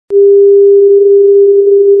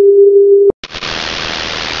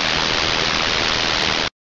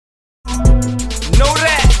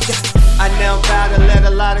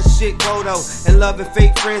photo. And loving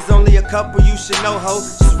fake friends, only a couple you should know, ho.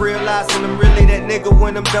 Just realizing I'm really that nigga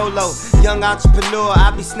when I'm dolo. Young entrepreneur,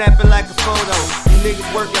 I be snapping like a photo. You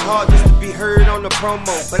niggas working hard just to be heard on the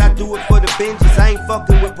promo. But I do it for the binges, I ain't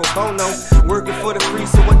fucking with pro bono. Working for the free,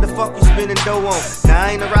 so what the fuck you spending dough on? Now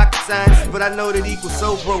I ain't a rocket scientist, but I know that equals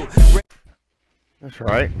so broke. That's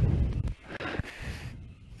right.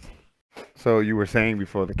 So you were saying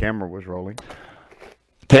before the camera was rolling.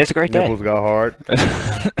 Today's a great day. Nipples got hard.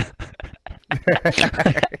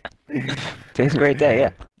 Today's a great day,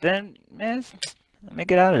 yeah. Then, man, let me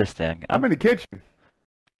get out of this thing. I'm in the kitchen.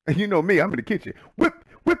 You know me, I'm in the kitchen. Whip,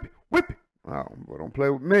 whip, whip. Oh, boy, don't play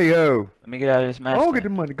with me, yo. Let me get out of this mess. Go get the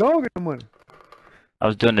money. Go get the money. I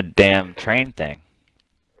was doing the damn train thing.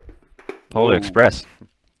 Polar Express.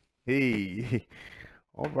 Hey.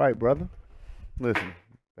 All right, brother. Listen,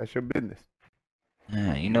 that's your business.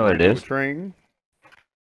 Yeah, you know what it is. Train.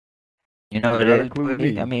 You know what it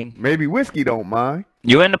is. I mean, maybe Whiskey don't mind.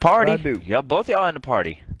 You in the party? I do. Y'all, both y'all in the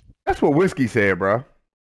party. That's what Whiskey said, bro.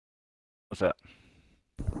 What's up?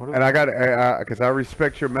 And I got to, because I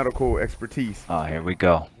respect your medical expertise. Oh, here we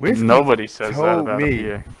go. Whiskey Nobody says that told about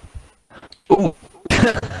me. a PA. Ooh.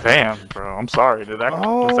 Damn, bro. I'm sorry. Was that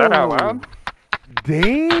out loud?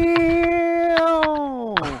 Damn.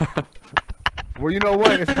 Well, you know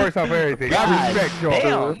what? It's first off everything. I respect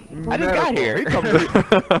y'all. Damn. I just got here.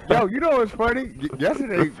 Yo, you know what's funny?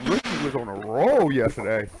 Yesterday, Whiskey was on a roll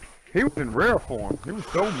yesterday. He was in rare form. He was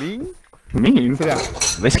so mean. Mean?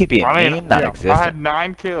 Whiskey being mean? Not existent. I had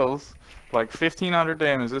 9 kills, like 1,500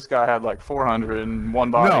 damage. This guy had like 400 and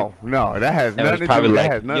 1 body. No, that has nothing to do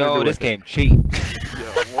with it. Yo, this game cheap. Yo,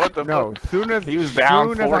 what the fuck? Soon as he was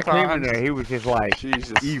down 4 times. I came in there, he was just like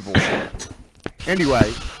evil. Anyway,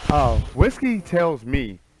 Whiskey tells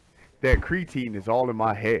me that creatine is all in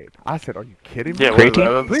my head. I said, "Are you kidding me?" Yeah,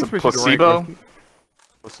 creatine? Please switch to placebo.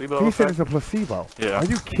 Placebo. He said it's a placebo. Yeah. Are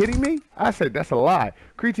you kidding me? I said that's a lie.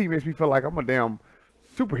 Creatine makes me feel like I'm a damn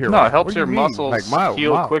superhero. No, it helps your muscles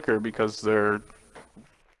heal quicker because they're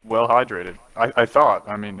well hydrated. I thought.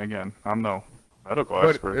 I mean, again, I'm no medical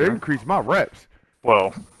expert. But it increased my reps.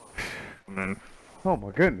 Well, I mean. Oh my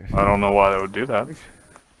goodness. I don't know why they would do that.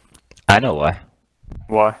 I know why.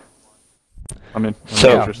 Why? I mean,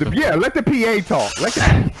 so yeah, let the PA talk.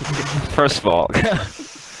 First of all,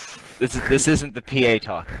 this isn't the PA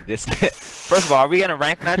talk. First of all, are we gonna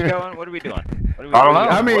rank match going? What are we doing? I don't know.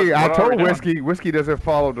 I mean, I told Whiskey doesn't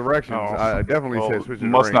follow directions. I definitely said switch it.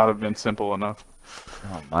 Must not have been simple enough.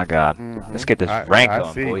 Oh my God, let's get this rank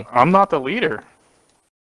going, boy. I'm not the leader.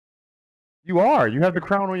 You are. You have the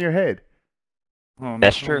crown on your head. Oh,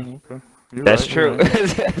 that's true. Okay. That's true.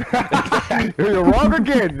 You're wrong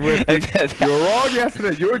again, Whiskey. You were wrong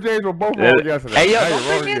yesterday. You and James were both wrong yesterday. Hey, yo, don't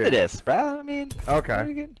bring me into this, bro. I mean,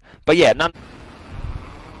 okay. But yeah, none.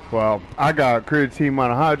 Well, I got creatine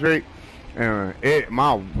monohydrate, and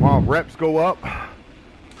my reps go up.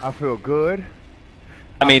 I feel good.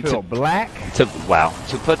 I mean, feel black. To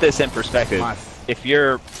put this in perspective, if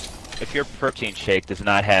your protein shake does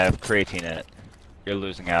not have creatine in it, you're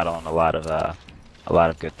losing out on a lot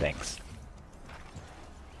of good things.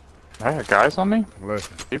 I got guys on me?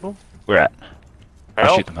 Listen. People? Where at?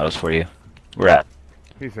 I'll shoot the hose for you. Where at?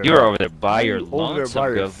 You were over there by your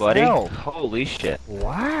lonesome, good buddy. Holy shit.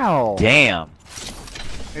 Wow. Damn.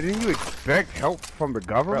 And then you expect help from the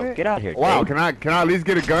government? Bro, get out here, wow, Dave. can I at least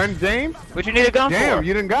get a gun, James? What you need a gun for? Damn,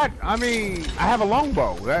 you done got, I mean, I have a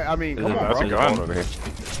longbow. I mean, come on, bro. Gun over here.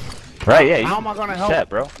 Right, yeah. How am I gonna help? Set,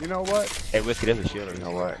 bro. You know what? Hey, Whiskey, there's a shield. You know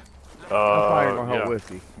what? I'm probably gonna help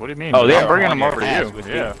Whiskey. What do you mean? Oh, they're bringing them over to you.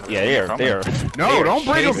 Yeah, they are. No, don't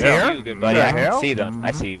bring them here. Good buddy. I can see them.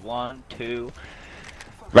 I see 1, 2.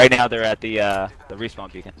 Right now they're at the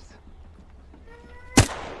respawn beacon.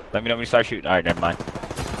 Let me know when you start shooting. All right, never mind.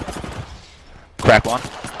 Crack one.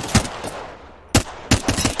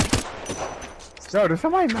 Yo, did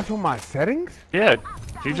somebody mess with my settings? Yeah,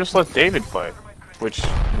 you just let David play, which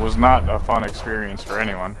was not a fun experience for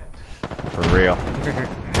anyone. For real.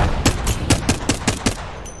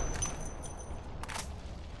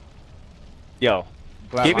 Yo,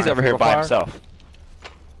 Gaby's over here by himself.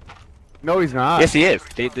 No, he's not. Yes, he is.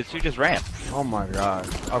 The two just ran. Oh my god.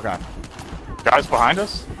 Okay. Guys behind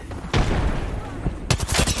us?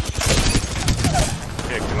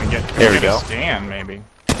 Yeah, can we get a scan, maybe?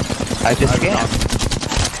 I just scanned.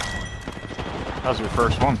 That was your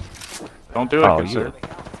first one. Don't do it, consider.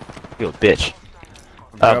 You a bitch.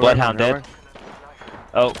 Bloodhound dead.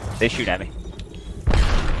 Oh, they shoot at me.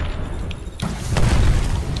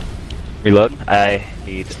 Reload. I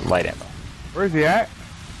need light ammo. Where's he at?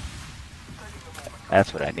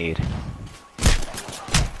 That's what I need.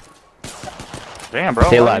 Damn, bro.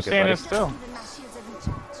 Stay Why are you alive, standing buddy. still?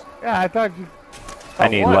 Yeah, I thought you. I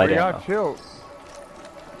need what? light We ammo. got chilled.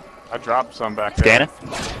 I dropped some back there. Scanning.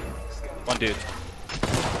 One dude.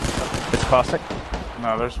 It's caustic.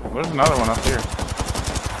 No, there's another one up here.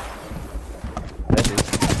 That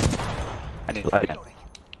is. I need light ammo.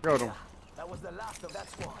 Killed him.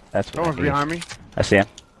 That's what Someone's I need. behind me. I see him.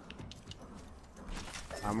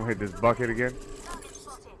 I'm gonna hit this bucket again.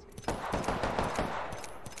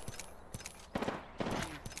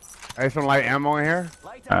 Hey, some light ammo in here.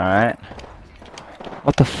 Alright.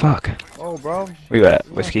 What the fuck? Oh, bro. Where you at?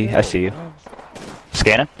 Whiskey, I see you.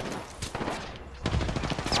 Scanning.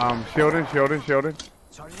 Shielded. There's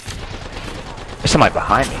somebody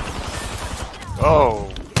behind me. Oh.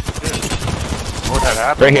 Shit. What had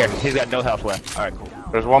happened? Right here. He's got no health left. Alright, cool.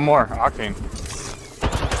 There's one more. Octane.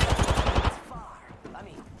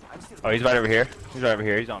 Oh, he's right over here. He's right over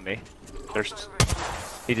here. He's on me. There's.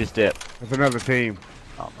 He just dipped. There's another team.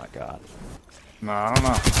 Oh my god. No, I don't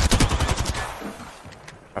know.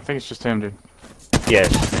 I think it's just him, dude. Yes.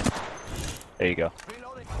 There you go.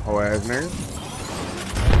 Oh, ass nigga.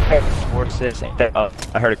 What's this? Oh,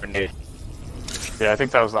 I heard a grenade. Yeah, I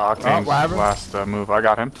think that was the Octane's what happened? last move. I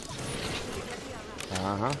got him.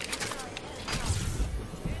 Uh-huh.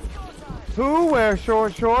 Who wears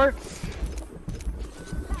short shorts?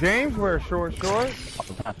 James wears short shorts. All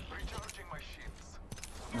the time.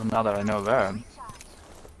 Well, now that I know that.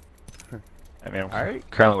 I mean, I'm Alright.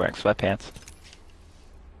 currently wearing sweatpants.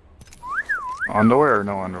 Underwear or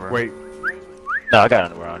no underwear? Wait. No, I got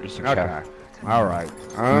underwear on just in Okay. case. Alright.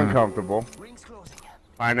 Uncomfortable.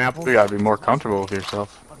 Pineapple? You gotta be more comfortable with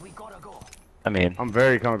yourself. I mean, I'm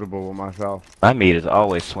very comfortable with myself. my meat is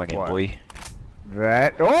always swinging, What? boy.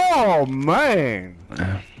 That. Oh, man.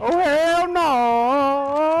 Oh, hell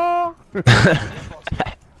no.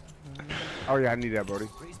 Oh, yeah, I need that, Brody.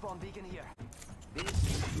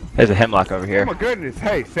 There's a hemlock over Oh, here. my goodness.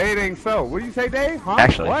 Hey, say it ain't so. What do you say, Dave? Huh?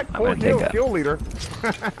 Actually, what? I'm Four gonna take kills, that. kill leader.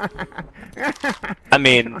 I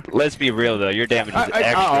mean, let's be real though. Your damage is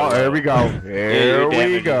extra oh, low. there we go. Your There we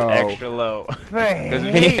damage is go. extra low. The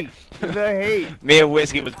hate. The hate. Me and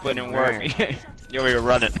Whiskey was putting in work. You over here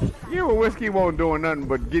running. You and Whiskey won't doing nothing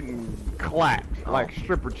but getting clapped like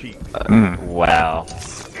stripper cheeks. Wow.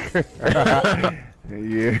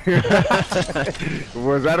 Yeah.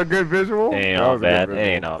 Was that a good visual? It ain't That all was a good bad. It visual.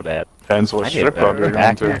 ain't all bad. Depends what I need a strip club better you're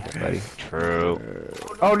going to. backpack, buddy. True.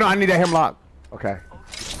 Oh no, I need that hemlock. Okay.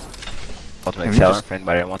 Ultimate Can you seller just- for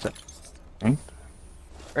anybody that wants it.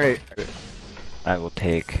 Hey. I will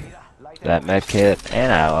take that med kit,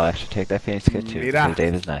 and I will actually take that Phoenix kit too. Mira. Because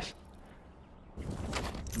Dave is nice.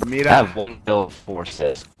 I Mira. have 1 kill, 4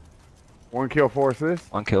 assists. 1 kill, 4 assists.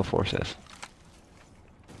 1 kill, 4 assists.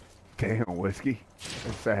 Damn, Whiskey.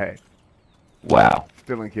 That's sad. Wow.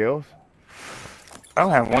 Stealing kills. I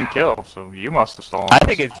don't have 1 kill, so you must have stolen. I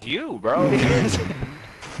think it's you, bro.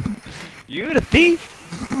 You the thief.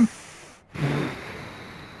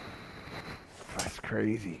 That's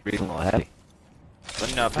crazy. Reasonable heavy. Let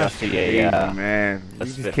me know if y'all That's see crazy, a man. You a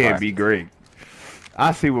just Spitfire. can't be great.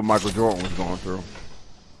 I see what Michael Jordan was going through.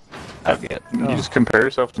 I get You just compare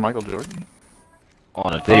yourself to Michael Jordan?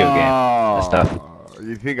 on a video game and stuff.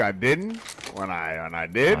 You think I didn't? When I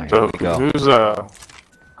did? Alright. So we go. who's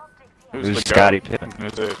Who's the Scottie GOAT? Pippen?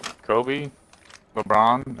 Is it Kobe,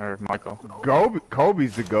 LeBron, or Michael?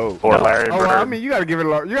 Kobe's the GOAT. Or No. Larry Oh, Bird? well, I mean, you gotta give it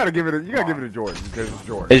to Jordan because it's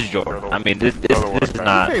Jordan. It's Jordan. I mean, this is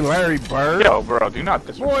not. You say Larry Bird? Yo, bro, do not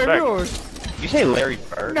Boy, disrespect. You say Larry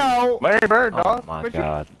Bird? No. Larry Bird, Oh dog. my But you-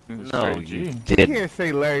 god. It's No, straight you G. You didn't. can't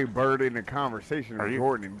say Larry Bird in a conversation Are with you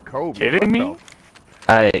Jordan and Kobe. kidding me? What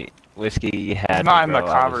the- Whiskey, you had It's not me, in the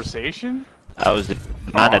bro. conversation? I was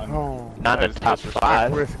not in Oh. not in That the is top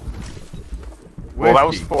disrespectful. 5. Well, that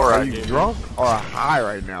was Whiskey, 4 I Are you gave you. drunk or high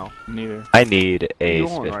right now? Neither. I need a You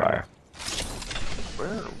on right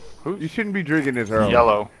Spitfire. Where? You shouldn't be drinking this early.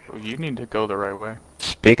 Yellow. You need to go the right way.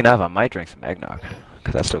 Speaking of, I might drink some eggnog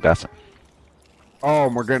because I still got some. Oh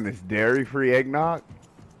my goodness, dairy-free eggnog?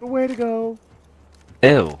 The way to go.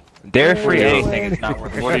 Ew. Dairy-free Oh, anything wait. is not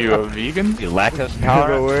worth it. What are you, a vegan? You lactose The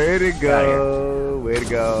intolerant? way to go. Way to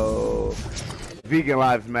go. Vegan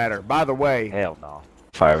lives matter. By the way, Hell no.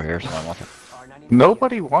 Fire over here, someone wants it.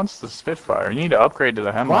 Nobody wants the Spitfire. You need to upgrade to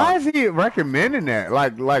the Hemlock. why is he recommending that?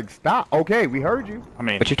 Like, stop. Okay, we heard you. I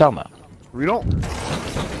mean, What you talking about? We don't.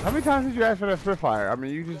 How many times did you ask for that Spitfire? I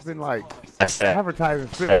mean, you just been like I said, advertising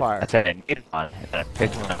I Spitfire. said I needed one, and then I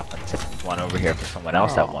picked one up and set one over here for someone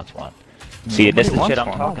else that Oh. wants one. See, this is the Nobody shit I'm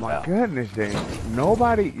wants Oh talking my about. goodness, James.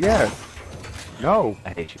 Nobody. Yes. No. I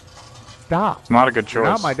hate you. Stop. it's not a good choice.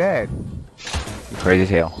 Not my dad. You crazy as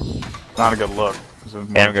hell. Not a good look.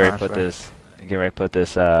 And I'm gonna put this. Get ready to put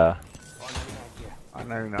this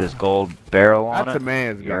R99. this gold barrel on That's it. a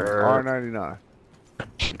man's gun. R99.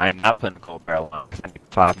 I'm not putting the gold barrel on. I need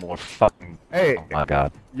 5 more fucking. Hey. Oh my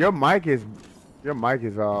god. Your mic is what's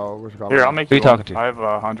it called? Here, I'll make Who you you talking to? I have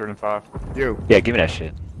 105. You. Yeah, give me that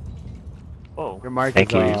shit. Oh. Your mic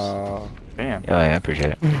Thank is you. Damn. Oh yeah, I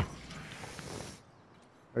appreciate it.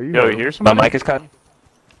 Are you Yo, you hear somebody? My mic is cutting.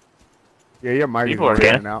 Yeah, your mic People is are in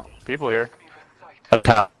here. and out. People here. Up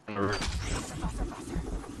top. On the roof.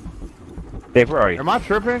 Dave, where are you? Am I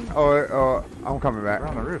tripping or I'm coming back? We're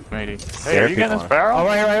on the roof, matey. Hey, There are you getting people this are. barrel? Oh,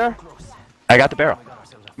 right here. I got the barrel.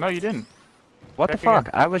 No, you didn't. What the Check again.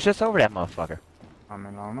 fuck? I was just over that motherfucker. I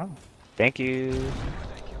mean, I don't know. Thank you.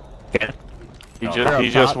 Yeah. He Oh, just they're he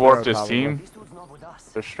up just top, warped they're his up top team.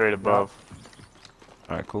 They're straight above.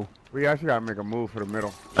 Alright, cool. We actually gotta make a move for the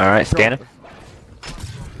middle. Alright, scanning.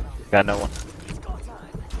 Got no one.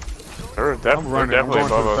 They're, I'm they're running. I'm definitely going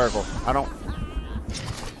to above the us. circle. I don't.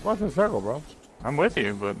 What's the circle, bro? I'm with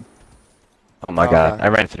you, but Oh my Oh, god, okay. I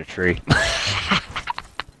ran into the tree.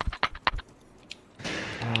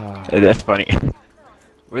 That's funny.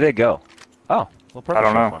 Where'd they go? Oh, well, I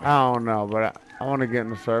don't know. I don't know, but I want to get in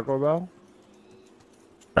the circle though.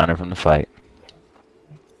 Running from the fight.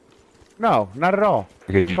 No, not at all.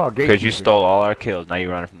 Because It's all you gatekeeping. stole all our kills, now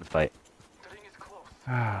you're running from the fight.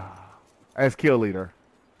 As kill leader.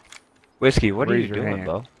 Whiskey, what are Raise you your doing, hand.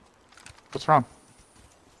 Bo? what's wrong?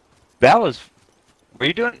 That was... Were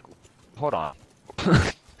you doing... Hold on.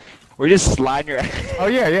 Were you just sliding your... Oh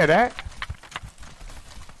yeah, that.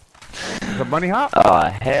 The bunny hop. Oh,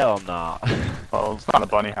 hell no. Well, it's not a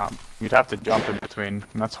bunny hop. You'd have to jump in between,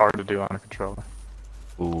 and that's hard to do on a controller.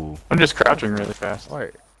 Ooh. I'm just crouching really fast.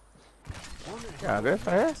 Wait. Yeah, this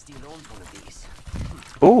right here.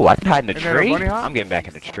 Ooh, I can hide in the Isn't that a tree? bunny hop? I'm getting back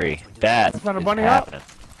in the tree. That's not a bunny hop? happening.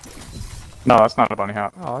 No, that's not a bunny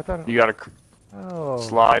hop. Oh, I thought. You gotta Oh.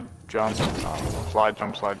 slide, jump, slide,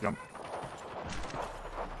 jump, slide, jump.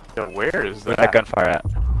 Yo, where is Where's that? that gunfire at?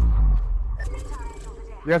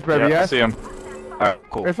 Yes, baby. Yeah, I Yes. see him. Alright,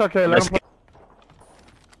 cool. It's okay. Let Let's him.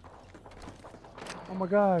 Oh my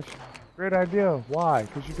gosh. Great idea. Why?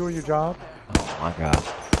 Because you're doing your job. Oh my god.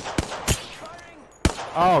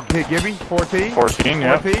 Oh, give me 14. 14,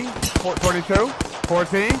 yeah. 14. 22.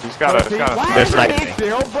 14. He's got a- 14. got a- Why They're is sniping he me.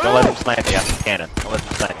 still, bro? Don't let him snipe me. I'm cannon. Don't let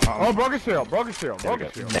him snipe me. Oh, broken shield. Broken shield. There we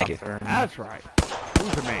Broken go. shield. Thank you. That's right.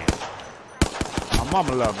 Who's the man? My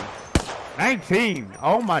mama love me. 19.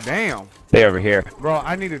 Oh my damn. Stay over here. Bro,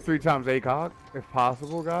 I needed 3 times ACOG, if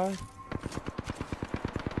possible, guys.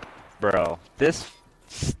 Bro, this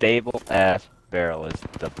stable ass barrel is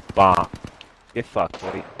the bomb. Get fucked,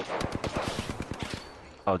 buddy.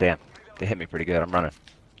 Oh damn. They hit me pretty good. I'm running.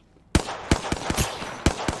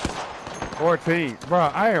 14. Bro,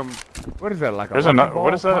 I am. What is that, like a There's lucky another. ball,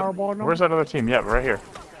 What is that? Powerball number? Where's that other team? Yeah, right here.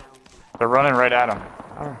 They're running right at him.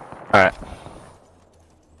 Alright.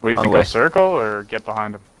 We On can the go way. circle or get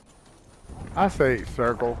behind him. I say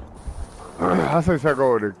circle. I say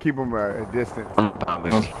circle to keep them at a distance. I'm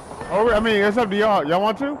moving. Oh, I mean, it's up to y'all. Y'all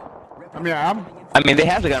want to? I mean, I mean, they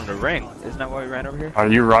have the gun in the ring. Isn't that why we ran over here? Are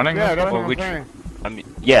you running? Yeah, this that's way? what Well, I'm saying. I mean,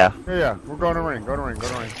 yeah. Yeah. We're going to ring. Go to ring. Go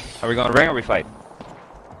to ring. Are we going to ring or we fight?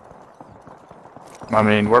 I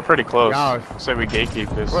mean, we're pretty close. Yeah. Say we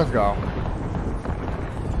gatekeep this. Let's go.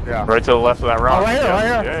 Yeah. Right to the left of that rock. right here,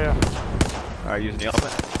 yeah. right here. Yeah, yeah. Alright, using the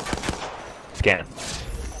element. Scan.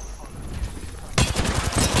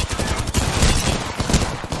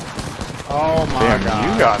 Oh my Damn,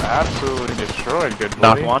 god. you got absolutely destroyed, good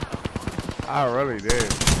Knock buddy. one. I really did.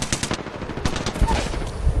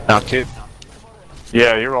 Knock two.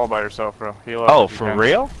 Yeah, you're all by yourself, bro. Heal up Oh, if you for can.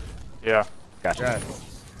 real? Yeah. Gotcha. Yes.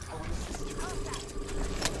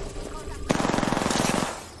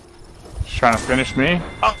 Just trying to finish me.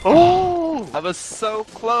 Oh! I was so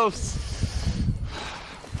close.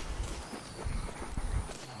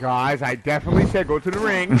 Guys, I definitely said go to the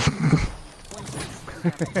ring.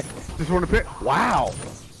 Just want to pick. Wow.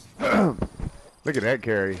 Look at that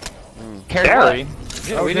carry. Carry?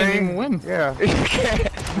 Yeah, Okay. we didn't even win. Yeah.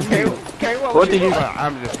 What did you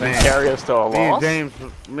I'm just saying. carry us to a Me and loss?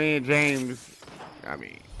 James. I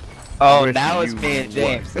mean, Oh, wish now you it's me and would.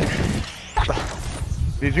 James.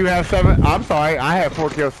 did you have 7? I'm sorry. I had 4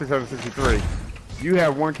 kills, 663. You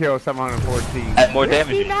have 1 kill, 714. Had more damage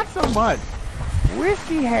Whiskey, than you. not so much.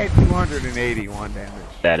 Whiskey had 281 damage.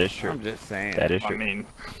 That is true. I'm just saying. That is I true. mean,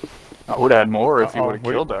 I would have had more if you Uh-oh, would have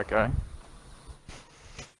wait. killed that guy.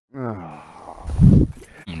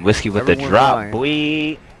 Whiskey with the Everyone's drop, lying.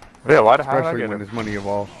 boy. Yeah, how did I Especially get when it? this money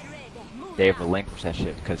evolves. Dave relinquished that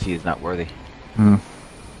shit because he is not worthy.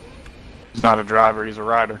 He's not a driver, he's a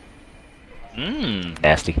rider. Mmm.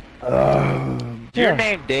 Nasty. Your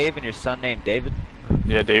name Dave and your son named David?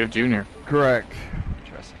 Yeah, David Jr. Correct.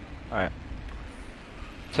 Interesting. Alright.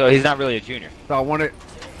 So he's not really a junior. So I wanted,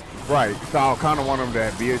 right, so I kind of want him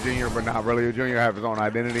to be a junior, but not really a junior, have his own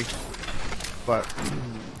identity. But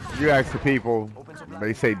you ask the people,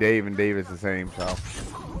 they say Dave and Dave is the same, so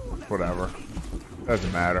whatever.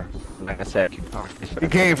 Doesn't matter. Like I said, He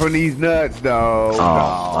came from these nuts, though.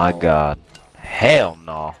 Oh my god. Hell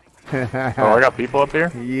no. Oh, I got people up here?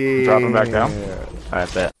 Yeah. Dropping back down? I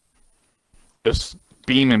bet. Just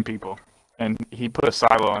beaming people. And he put a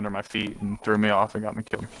silo under my feet and threw me off and got me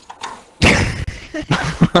killed.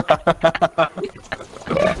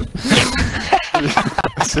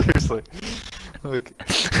 Seriously. Look.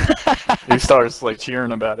 He starts like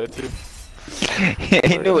cheering about it too.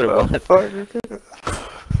 He knew what it was.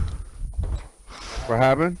 What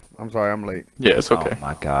happened? I'm sorry, I'm late. Yeah, it's okay. Oh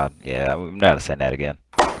my god. Yeah, I'm not saying that again.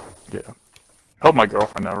 Yeah. Hope my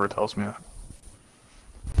girlfriend never tells me that.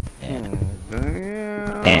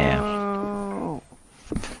 Yeah. Damn.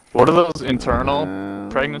 What are those internal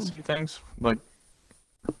pregnancy things? Like,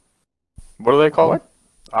 what are they called? What?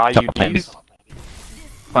 IUDs?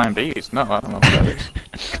 Plan Bs? No, I don't know what that is.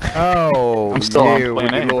 Oh, I'm still yeah, on with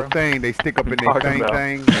Plan the A, little bro. thing they stick up in their thing,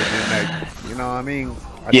 and then you know what I mean?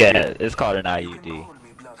 Yeah, it's called an IUD.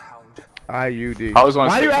 IUD. I was Why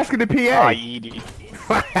are you asking the PA? IED.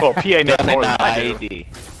 Well, PA knows Definitely more than not I do. IED.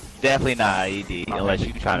 Definitely not IED, unless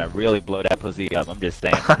you're trying to really blow that pussy up. I'm just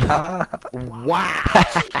saying. Wow.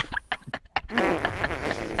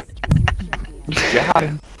 Got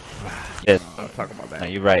him. Yeah, Let's talk about no,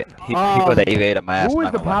 that. you're right. He put the evade up my ass. Who is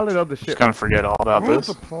I'm the not gonna lie. pilot of the Just ship? gonna forget all about Who is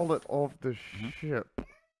this. the pilot of the ship?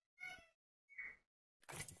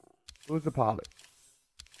 Who's the pilot?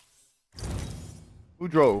 Who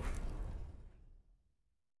drove?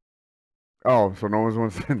 Oh, so no one's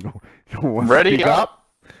wants to no one Ready speak up?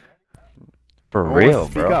 For No one wants real,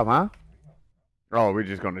 to speak bro. up, huh? Oh, we're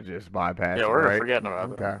just gonna just bypass Yeah, it, we're right? forgetting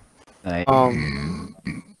about Okay. Hey,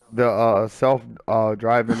 The self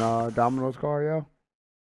driving Domino's car, yo.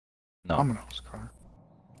 no. Domino's car.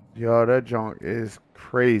 Yo, that junk is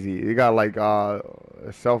crazy. It got like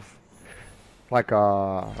self like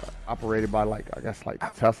operated by like I guess like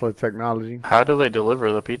Tesla technology. How do they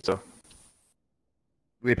deliver the pizza?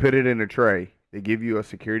 They put it in a tray. They give you a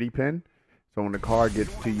security pin. So when the car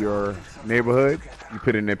gets to your neighborhood, you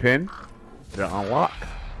put in the pin, it'll unlock.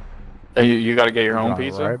 And you gotta get your own Drive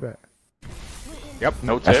pizza? Right back. Yep.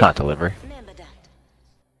 No tip? That's not delivery.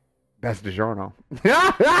 That's DiGiorno.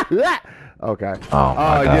 Okay. Oh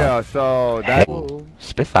my god. Yeah, so that Hey,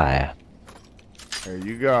 Spitfire. there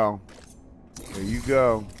you go. There you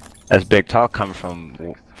go. That's big talk coming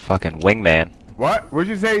from fucking Wingman. What? Would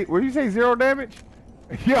you say 0 damage?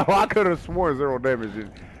 Yo, I could have sworn 0 damage.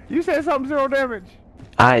 You said something 0 damage?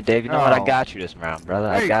 Alright, Dave, you know what? I Oh. got you this round,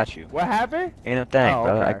 brother. Hey, I got you. What happened? Ain't no thing, Oh,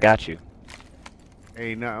 brother. I okay. got you.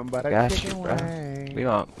 Ain't nothing but a Got chicken you, bro. wing. We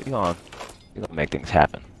gonna make things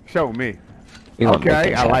happen. Show me. We gonna make Okay,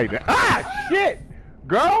 things I happen. like that. Ah, shit!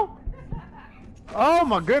 Girl? Oh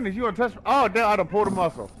my goodness, you gonna touch me? Oh, damn, I done pulled a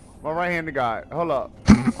muscle. My right-handed guy. Hold up.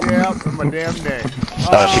 Yep, in my damn neck.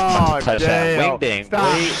 Oh, touch that damn. wingding,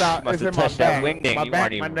 Stop, boy. stop. Must It's have in my touched that back. wingding. My You back,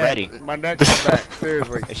 weren't my even neck, ready. My neck, my back.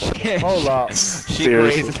 Seriously. Hold up. She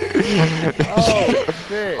Seriously. crazy. Oh,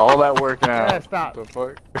 shit. All that working out. Yeah, stop. The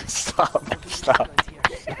fuck? Stop. Stop.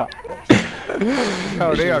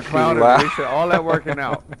 No, they are clowning. Wow. They said all that working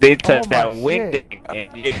out. They touched my that shit. wingding.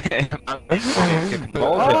 And you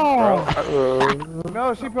Oh.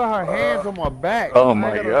 No, she put her hands on my back. Oh I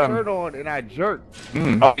my got God. a shirt on and I jerked.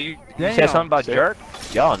 Oh, you Damn. said something about jerk?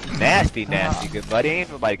 Y'all nasty, good buddy.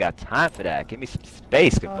 Ain't nobody got time for that. Give me some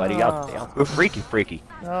space, good buddy. Y'all freaky.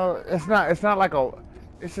 No, it's not. It's not like a.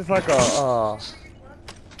 It's just like a.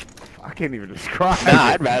 I can't even describe. Nah,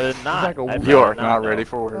 it. I'd rather not. like a- I'd You are rather not no. ready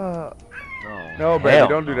for work. No, baby, Hell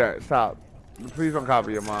don't do no. that. Stop. Please don't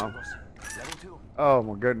copy your mom. Oh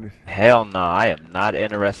my goodness. Hell no, I am not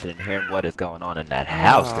interested in hearing what is going on in that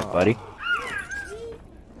house, good buddy.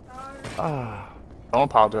 Ah. Don't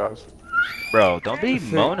apologize. Bro, don't be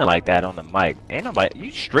That's it. moaning like that on the mic. Ain't nobody.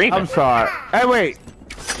 You streaming? I'm sorry. Hey, wait.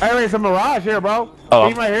 Hey, wait. It's a mirage here, bro. Oh,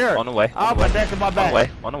 Leave right here. on the way. Oh, On the my way. neck and my On the back. way.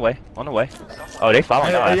 On the way. Oh, they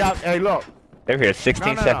following Hey, us. hey, look. They were here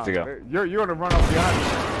 16 No. seconds ago. You're gonna run up behind me.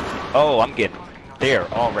 Oh, I'm getting. They're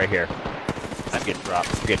all right here. I'm getting dropped.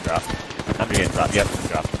 I'm getting dropped. Yep, I'm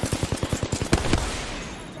dropped.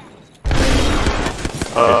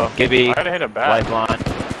 Gibby, I gotta hit a bat. lifeline.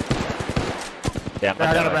 Yeah, Yeah,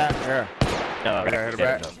 I got a back. Here. No, I gotta hit a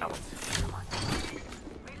bat.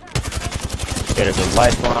 Hit her with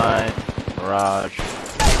lifeline, Mirage,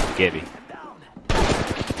 Gibby.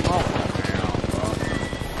 Oh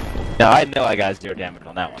No, I know I got 0 damage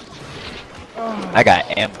on that one. I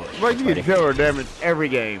got ambushed. Bro, you get 0 damage every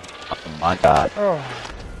game. Oh my god.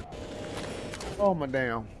 Oh my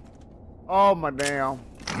damn. Oh my damn.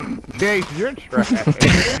 Dave, you're trash.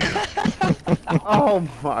 Oh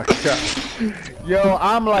my god. Yo,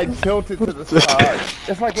 I'm like tilted to the side.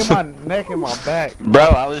 It's like in my neck and my back. Bro,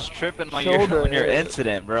 I was tripping on your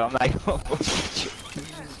incident, bro. I'm like,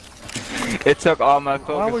 it took all my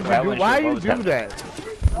focus. Why you do that?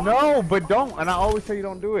 No, but don't. And I always say you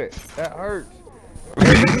don't do it. That hurts.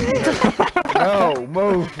 No,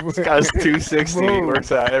 move. This guy's 260. He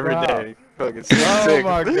works out every day. Fucking sick. Oh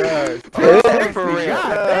my god. For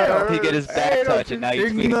real. He get his back touch and now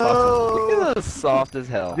he's being Look at this soft as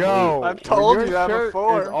hell. Yo, I've told you that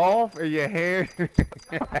before. Is off and your hand.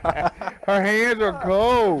 Her hands are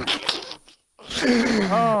cold.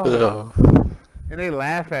 Oh. And they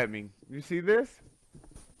laugh at me. You see this?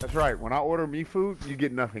 That's right. When I order me food, you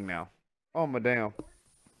get nothing now. Oh my damn.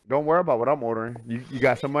 Don't worry about what I'm ordering. You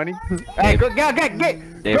got some money? Hey, go do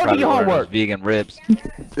your homework. Vegan ribs.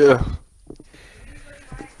 Yeah.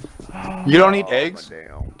 You don't eat eggs,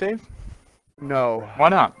 Dave? No. Why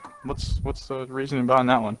not? What's the reasoning behind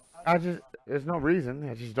that one? There's no reason.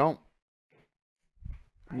 I just don't.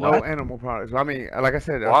 What? No animal products. I mean, like I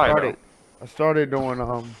said, Why, I started doing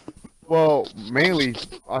well, mainly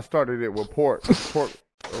I started it with pork. Pork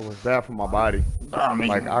was bad for my body. I mean,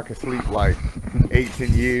 Like I could sleep like 10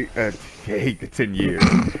 years, 8 to 10 years,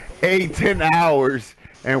 10 hours,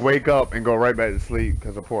 and wake up and go right back to sleep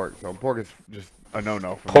because of pork. So pork is just a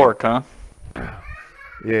no-no for pork, me. huh?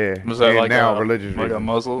 Yeah. Was that and like now a religious like a reasons.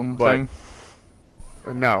 Muslim But- thing?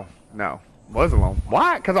 No. Muslim.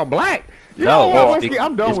 Why? Because I'm black. You No, know what, Whiskey?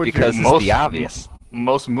 I'm done it's with because you. it's the obvious.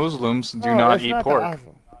 Most Muslims do Oh, not that's eat the pork. awesome.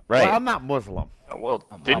 Right. Well, I'm not Muslim. Well,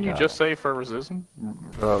 Oh my didn't you God. just say for religion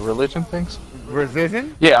things?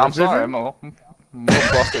 Religion? Yeah, I'm Religion? sorry. I'm a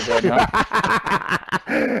flustered right now.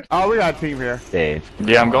 Oh, we got a team here. Dave.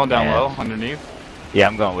 Yeah, I'm going down Man. low underneath. Yeah,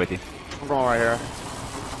 I'm going with you. I'm going right here.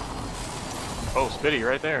 Oh, Spitty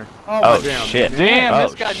right there. Oh, my damn. shit. Damn, Oh,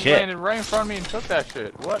 this guy shit. landed right in front of me and took that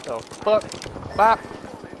shit. What the fuck? Bop.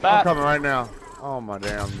 I'm Bop. coming right now. Oh my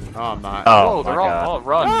damn. No, I'm not. Oh, Oh, they're my all, God. all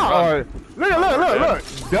run. Oh,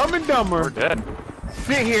 look. Dumb and We're Dumber dead.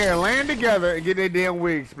 sit here and land together and get their damn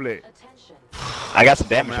wig split. I got some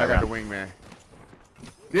damage Man, I that got the round. wingman.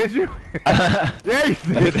 Did you? I Yeah, you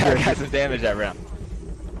did. got some damage that round.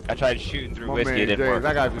 I tried shooting through My whiskey, man, it didn't James, work.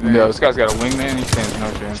 I got you. Yo, James. this guy's got a wingman. He stands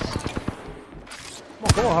no chance.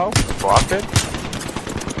 Come on, ho. Blocked it?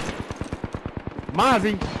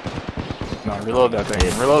 Mozzie. No, reload that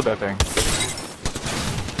thing. Reload that thing.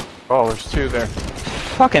 Oh, there's two there.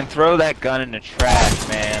 Fucking throw that gun in the trash,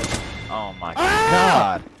 man. Oh my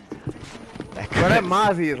god. Well, that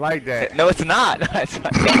Mozzie is like that. No, it's not. It's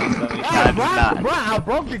not. So many times it's not. Bro, I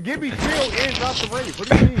broke the Gibby shield ends off the race. What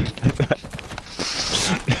do you mean?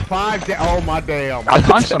 Oh my damn. I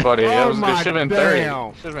punched somebody. Oh It my should have been 30.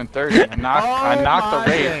 damn. Should have been 30. I knocked my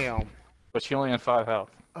the race, damn. but she only had 5 health.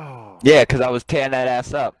 Oh, Yeah, because I was tearing that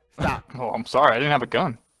ass up. stop. Oh, I'm sorry. I didn't have a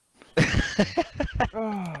gun.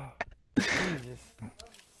 Oh, Jesus.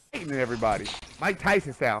 Hating everybody. Mike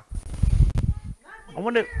Tyson style. I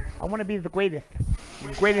want to be the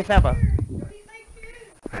greatest ever.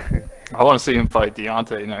 I want to see him fight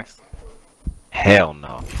Deontay next. Hell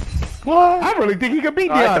no. What? I really think he could beat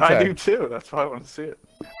Deontay. I do too. That's why I want to see it.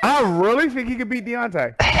 I really think he could beat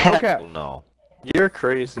Deontay. Hell Okay. no. You're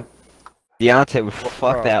crazy. Deontay would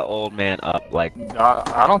fuck Bro. that old man up like.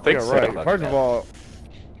 I don't think Yeah, so. right. Fuck First that. of all,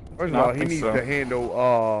 I he think needs so. to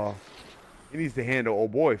handle he needs to handle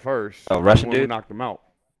old boy first. Oh, Russian the one who dude? knocked him out.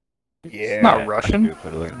 Yeah. He's not Russian.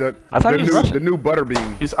 I thought he was Russian. The new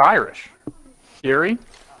Butterbean. He's Irish. Fury?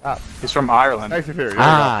 Ah. He's from Ireland. Tyson Fury.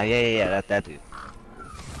 Ah, yeah, that dude.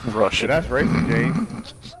 Yeah, Russian. that's racist,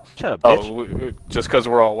 James. Shut up, bitch. Oh, just because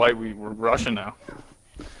we're all white, we're Russian now.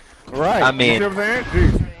 Right. I mean- you see what I'm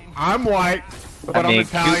saying? Dude, I'm white, but I mean, I'm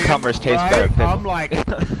Italian. cucumbers taste right? better than- I'm like,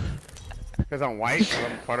 because I'm white, 'cause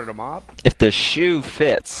I'm part of the mob. If the shoe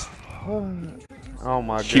fits. Oh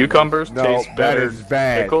my god. Cucumbers No, taste that better is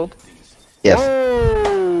bad. pickled. Yes.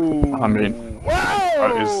 Whoa! I mean,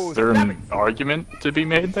 Whoa! is there Stop an argument to be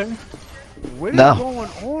made there? it. What is No. going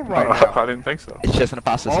on right now? I didn't think so. It's just an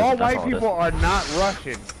apostasy. All that's white it is. people are not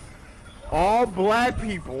Russian. All black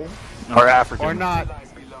people Or African. are not.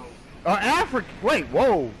 Are African. Wait,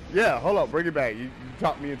 whoa. Yeah, hold up. Bring it back. You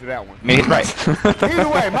talked me into that one. Me, right. Either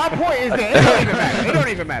way, my point is that it don't even matter. It don't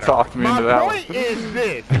even matter. Talked me into that My one. point is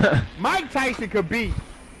this. Mike Tyson could beat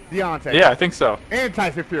Deontay. Yeah, I think so. And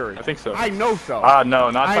Tyson Fury. I think so. I know so. No,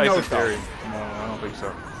 not I know Tyson so. Fury. No, I don't think so.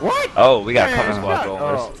 What? Oh, we got a couple squad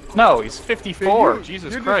goals. No, he's 54.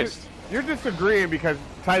 Jesus Christ. You're disagreeing because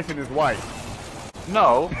Tyson is white.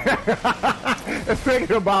 No. It's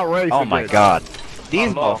thinking about race. Oh my God.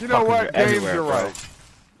 These motherfuckers You know what, are James, everywhere, you're bro. right.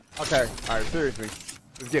 Okay, alright, seriously.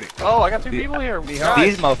 Let's get it. Oh, I got 2 people here. These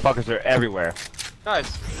Guys, motherfuckers are everywhere.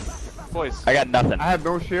 guys, boys. I got nothing. I have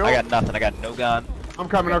no shield. I got nothing. I got no gun. I'm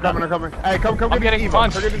coming. Hey, come I'm get getting the Eva.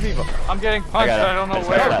 punched. Come get the Eva. I'm getting punched. I don't know That's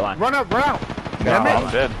that where. line. Run up. No, Damn it.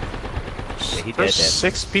 I'm dead. Yeah, he There's dead.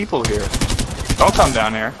 6 people here. Don't come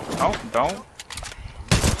down here. Don't.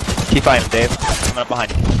 Keep fighting, Dave. I'm up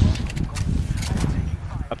behind you.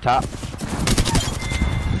 Up top.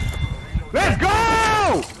 Let's go!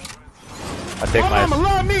 I take My mama my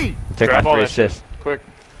love me. take Grab my all 3 that shit. assists. Quick.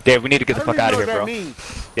 Dave, we need to get the fuck out of here, That bro.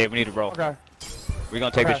 means. Dave, we need to roll. Okay. We're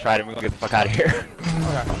gonna take this stride and we're gonna get the fuck out of here.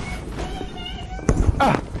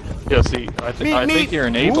 Yeah, see, I think you're Who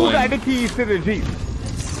enabling got the keys to the Jeep?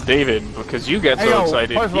 David because you get so Hey, yo,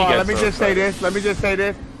 excited. first of he all, gets let me so just say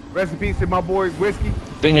excited. this. Rest in peace to my boy Whiskey.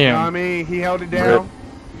 Damn. You know what I mean? He held it down.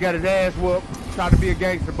 He got his ass whooped. Tried to be a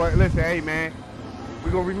gangster, but listen, hey man,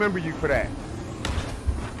 we gonna remember you for that.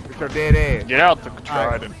 It's your dead ass. Get out the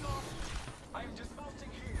trident.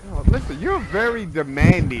 Oh, listen, you're very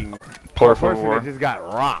demanding Por person favor. that just got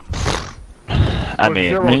rocked. I With mean,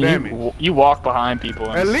 zero damage. You walk behind people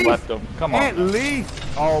and At least, slept them. Come on. At least.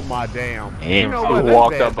 Oh my damn. Yeah. You know I what?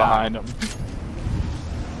 walked Let's up behind them. man,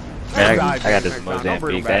 I Let's got die this next time. Don't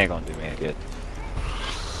bring Mozambique. him That back. ain't gonna do me any good.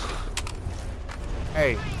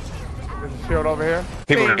 Hey, there's a shield over here.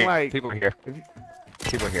 People Seem are here. like- People are here.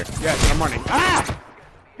 People are here. Yes, I'm running. Ah!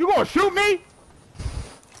 You gonna shoot me?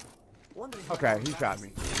 Okay, he shot me.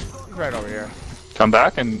 He's right over here. Come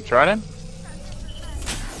back and trident.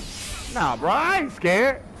 Nah, bro, I ain't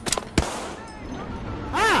scared.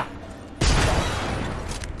 Ah!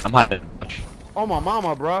 I'm hiding. Oh my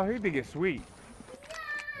mama, bro. He think it's sweet.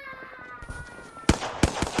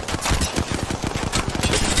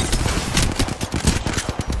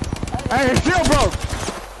 Hey, his shield broke.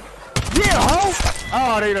 Yeah, ho!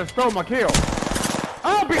 Oh, they done stole my kill.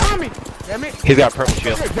 Oh, behind me. Damn it. He's got a purple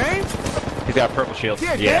shield. Good, James. He's got a purple shield.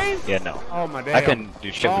 Yeah, Yeah. James? Yeah. No. Oh my damn. I couldn't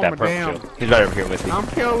do shit Oh, with that my purple damn. shield. He's right over here with me. I'm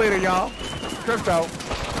kill leader, y'all. Crypto.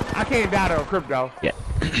 I can't die to a crypto. Yeah.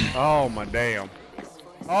 Oh my damn.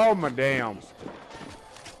 Oh my damn.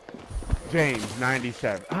 James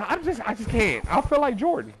 97. I just can't. I feel like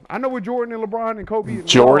Jordan. I know what Jordan and LeBron and Kobe. And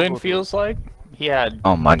Jordan LeBron feels like he had.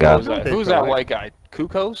 Oh my God. Who's that white guy?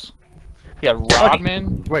 Kukos. He had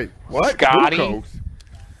Rodman. Wait, what? Scotty. Kukos?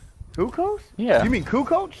 Kukos? Yeah. You mean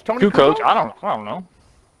Kukoc? Tony Kukoc. Kukoc? I don't know.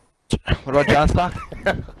 What about John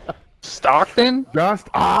Stockton? Stockton. John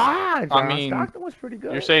mean, Stockton was pretty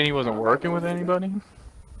good. You're saying he wasn't working with anybody?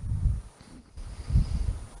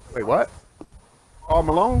 Wait, what? All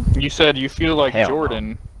Malone? You said you feel like Hell no.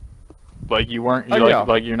 Jordan, like you weren't, Oh, yeah.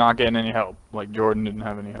 like you're not getting any help. Like Jordan didn't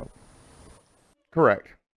have any help. Correct.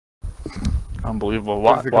 Unbelievable.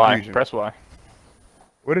 What Why? is the Why? confusion? Press Y.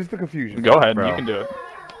 What is the confusion? Go ahead. bro? You can do it.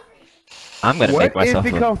 I'm gonna What make myself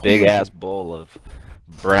is the a big ass bowl of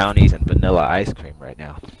brownies and vanilla ice cream right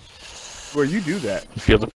now. Well, you do that. You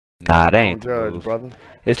feel the. Nah, it Don't ain't. the judge, move. brother.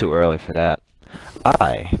 It's too early for that.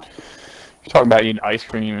 You're talking about eating ice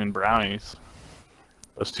cream and brownies.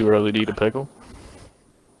 That's too early to eat a pickle.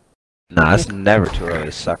 Nah, it's never too early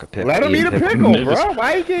to suck a pickle. Let him eat a pickle, Niggas-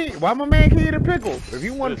 bro. Why my man can't eat a pickle? If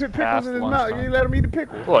you want to It's put pickles in his past mouth, you lunchtime. let him eat a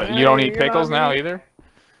pickle. What? You don't Hey, eat you know pickles what I now mean? either?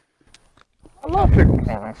 I love pickles.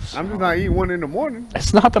 I'm just not eating one in the morning.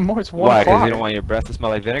 It's not the more. It's 1 Why? Because o'clock. you don't want your breath to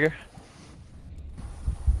smell like vinegar?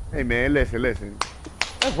 Hey man, listen.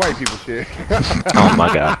 That's white people shit. Oh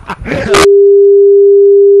my God.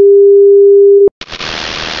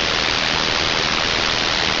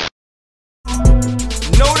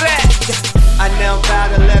 Know that. I now vow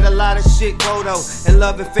to let a lot of shit go though. And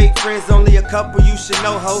loving fake friends, only a couple you should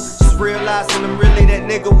know, ho. Just realizing I'm really that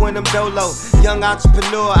nigga when I'm dolo. Young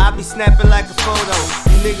entrepreneur, I be snapping like a photo.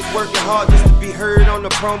 You niggas working hard just to be heard on the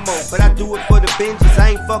promo. But I do it for the binges, I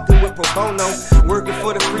ain't fucking with pro bono. Working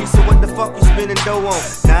for the free, so what the fuck you spending dough on?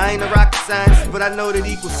 Now I ain't a rocket scientist, but I know that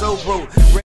equals so broke.